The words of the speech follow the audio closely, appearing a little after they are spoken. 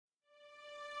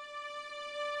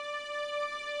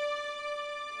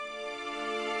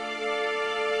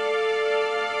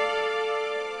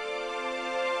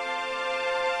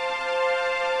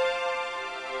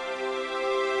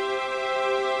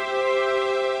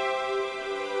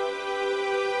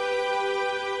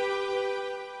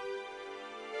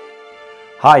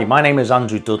Hi, my name is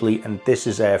Andrew Dudley and this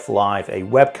is Earth Live, a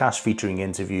webcast featuring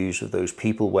interviews with those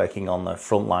people working on the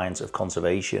front lines of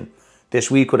conservation.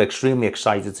 This week we're extremely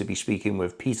excited to be speaking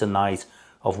with Peter Knight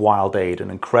of Wild Aid,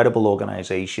 an incredible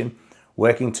organisation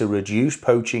working to reduce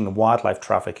poaching and wildlife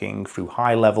trafficking through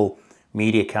high-level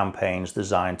media campaigns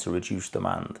designed to reduce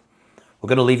demand. We're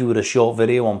going to leave you with a short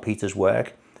video on Peter's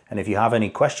work, and if you have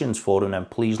any questions for him then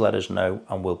please let us know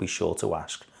and we'll be sure to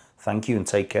ask. Thank you and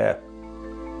take care.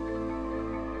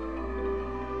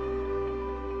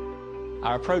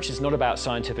 Our approach is not about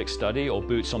scientific study or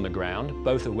boots on the ground,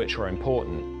 both of which are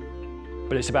important,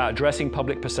 but it's about addressing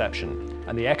public perception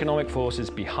and the economic forces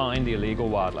behind the illegal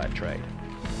wildlife trade.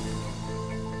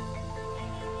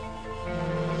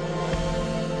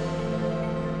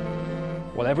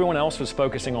 While everyone else was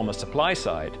focusing on the supply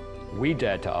side, we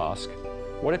dared to ask,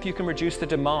 what if you can reduce the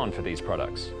demand for these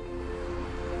products?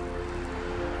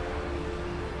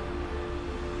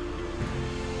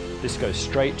 This goes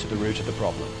straight to the root of the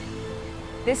problem.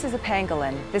 This is a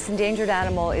pangolin. This endangered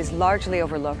animal is largely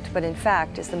overlooked, but in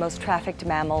fact is the most trafficked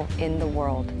mammal in the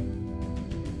world.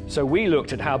 So we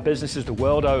looked at how businesses the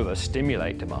world over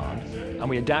stimulate demand, and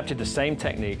we adapted the same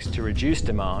techniques to reduce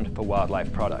demand for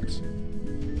wildlife products.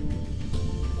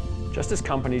 Just as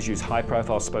companies use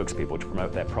high-profile spokespeople to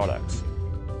promote their products,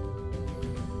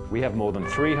 we have more than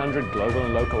 300 global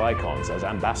and local icons as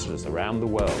ambassadors around the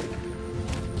world,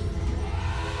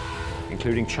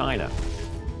 including China,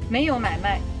 没有买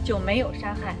卖就没有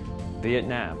杀害。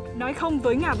 Vietnam, Nói không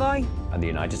với ngà voi. and the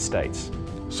United States.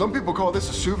 Some people call this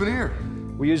a souvenir.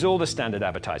 We use all the standard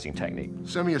advertising techniques,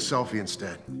 Send me a selfie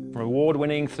instead. from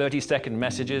award-winning 30-second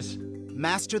messages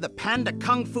Master the panda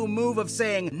kung fu move of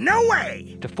saying, "No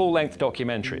way!" to full-length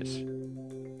documentaries,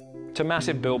 to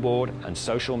massive billboard and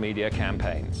social media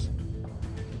campaigns.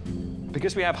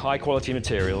 Because we have high-quality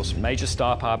materials, major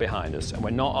star power behind us, and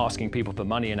we're not asking people for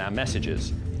money in our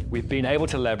messages, we've been able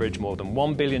to leverage more than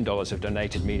 $1 billion of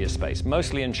donated media space,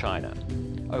 mostly in China,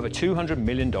 over $200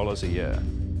 million a year.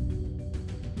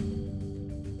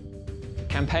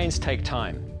 Campaigns take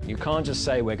time. You can't just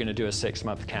say we're going to do a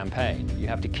 6-month campaign. You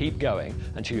have to keep going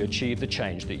until you achieve the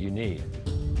change that you need.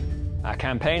 Our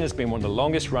campaign has been one of the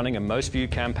longest running and most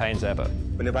viewed campaigns ever,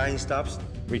 When the buying stops,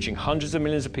 reaching hundreds of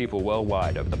millions of people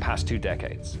worldwide over the past 2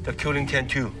 decades. the killing can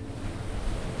too.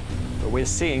 But we're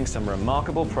seeing some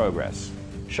remarkable progress.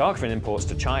 Shark fin imports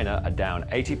to China are down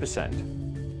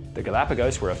 80%. The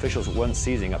Galapagos, where officials were once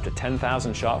seizing up to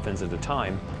 10,000 shark fins at a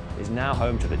time, is now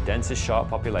home to the densest shark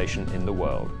population in the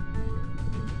world.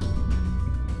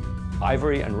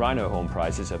 Ivory and rhino horn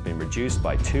prices have been reduced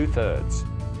by 2/3.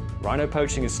 Rhino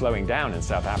poaching is slowing down in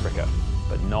South Africa,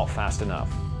 but not fast enough.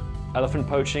 Elephant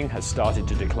poaching has started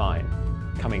to decline,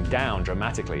 coming down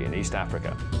dramatically in East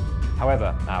Africa.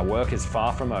 However, our work is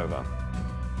far from over.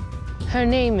 Her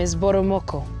name is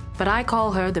Boromoko, but I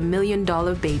call her the $1 million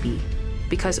baby,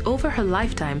 because over her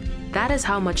lifetime, that is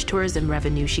how much tourism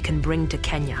revenue she can bring to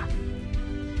Kenya.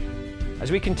 As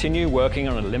we continue working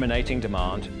on eliminating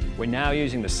demand, we're now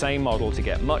using the same model to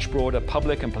get much broader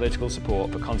public and political support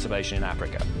for conservation in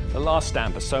Africa, the last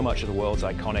stand for so much of the world's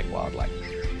iconic wildlife.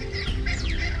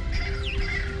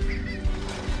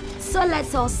 So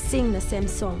let's all sing the same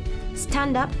song.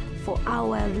 Stand up for our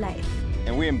wildlife.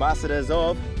 And we're ambassadors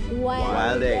of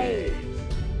Wild Aid.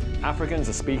 Africans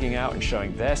are speaking out and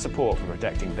showing their support for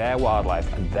protecting their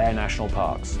wildlife and their national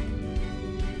parks.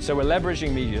 So we're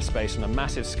leveraging media space on a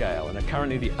massive scale and are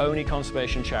currently the only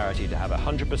conservation charity to have a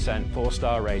 100%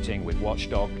 4-star rating with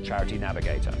Watchdog Charity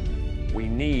Navigator. We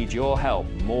need your help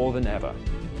more than ever.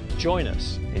 Join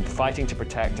us in fighting to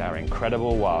protect our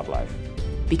incredible wildlife.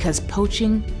 Because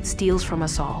poaching steals from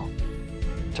us all.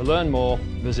 To learn more,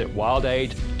 visit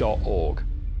wildaid.org.